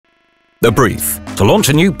The brief: to launch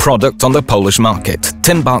a new product on the Polish market,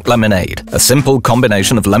 Tymbark Lemonade, a simple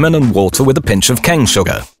combination of lemon and water with a pinch of cane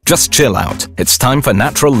sugar. Just chill out. It's time for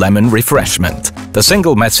natural lemon refreshment. The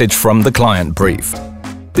single message from the client brief.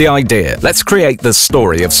 The idea: let's create the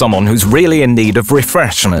story of someone who's really in need of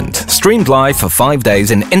refreshment, streamed live for 5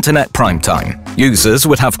 days in internet primetime. Users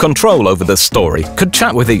would have control over the story, could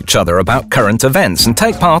chat with each other about current events and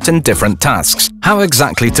take part in different tasks. How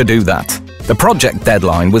exactly to do that? The project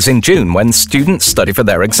deadline was in June, when students study for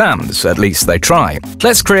their exams, at least they try.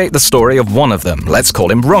 Let's create the story of one of them. Let's call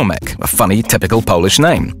him Romek, a funny, typical Polish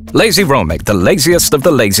name. Lazy Romek, the laziest of the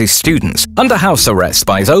lazy students, under house arrest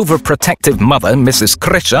by his overprotective mother, Mrs.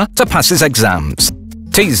 Krysia, to pass his exams.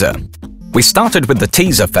 Teaser. We started with the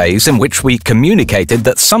teaser phase, in which we communicated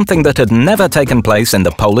that something that had never taken place in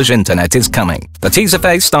the Polish internet is coming. The teaser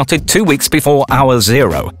phase started 2 weeks before hour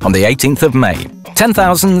zero, on the 18th of May.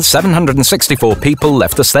 10,764 people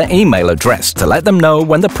left us their email address to let them know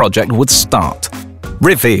when the project would start.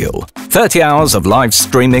 Reveal. 30 hours of live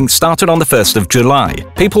streaming started on the 1st of July.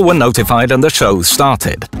 People were notified and the show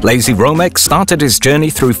started. Lazy Romek started his journey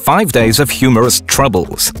through 5 days of humorous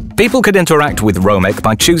troubles. People could interact with Romek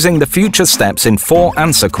by choosing the future steps in 4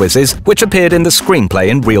 answer quizzes, which appeared in the screenplay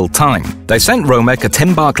in real time. They sent Romek a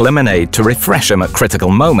Tymbark Lemonade to refresh him at critical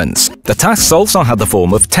moments. The tasks also had the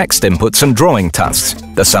form of text inputs and drawing tasks.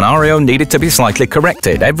 The scenario needed to be slightly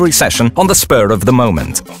corrected every session on the spur of the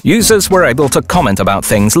moment. Users were able to comment about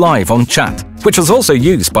things live on chat, which was also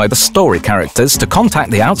used by the story characters to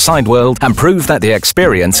contact the outside world and prove that the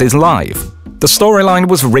experience is live. The storyline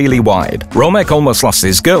was really wide. Romek almost lost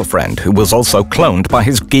his girlfriend, who was also cloned by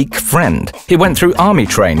his geek friend. He went through army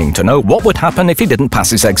training to know what would happen if he didn't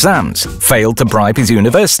pass his exams, failed to bribe his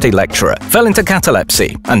university lecturer, fell into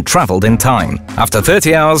catalepsy, and traveled in time. After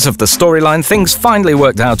 30 hours of the storyline, things finally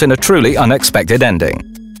worked out in a truly unexpected ending.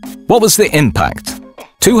 What was the impact?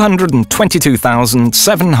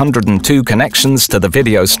 222,702 connections to the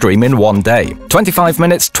video stream in 1 day. 25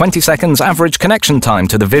 minutes, 20 seconds average connection time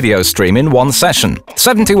to the video stream in 1 session.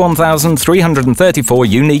 71,334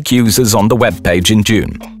 unique users on the web page in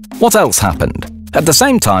June. What else happened? At the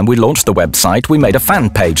same time we launched the website, we made a fan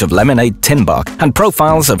page of Lemonade Tymbark and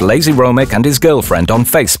profiles of Lazy Romek and his girlfriend on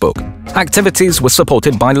Facebook. Activities were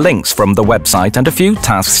supported by links from the website and a few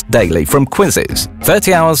tasks daily from quizzes.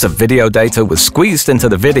 30 hours of video data was squeezed into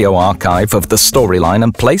the video archive of the storyline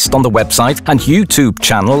and placed on the website and YouTube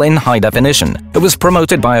channel in high definition. It was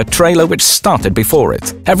promoted by a trailer which started before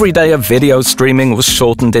it. Every day of video streaming was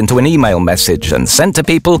shortened into an email message and sent to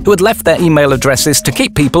people who had left their email addresses to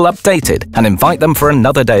keep people updated and invite them for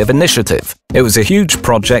another day of initiative. It was a huge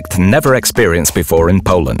project never experienced before in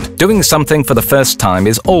Poland. Doing something for the first time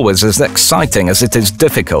is always as exciting as it is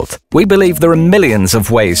difficult. We believe there are millions of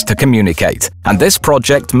ways to communicate, and this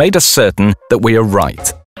project made us certain that we are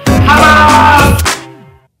right.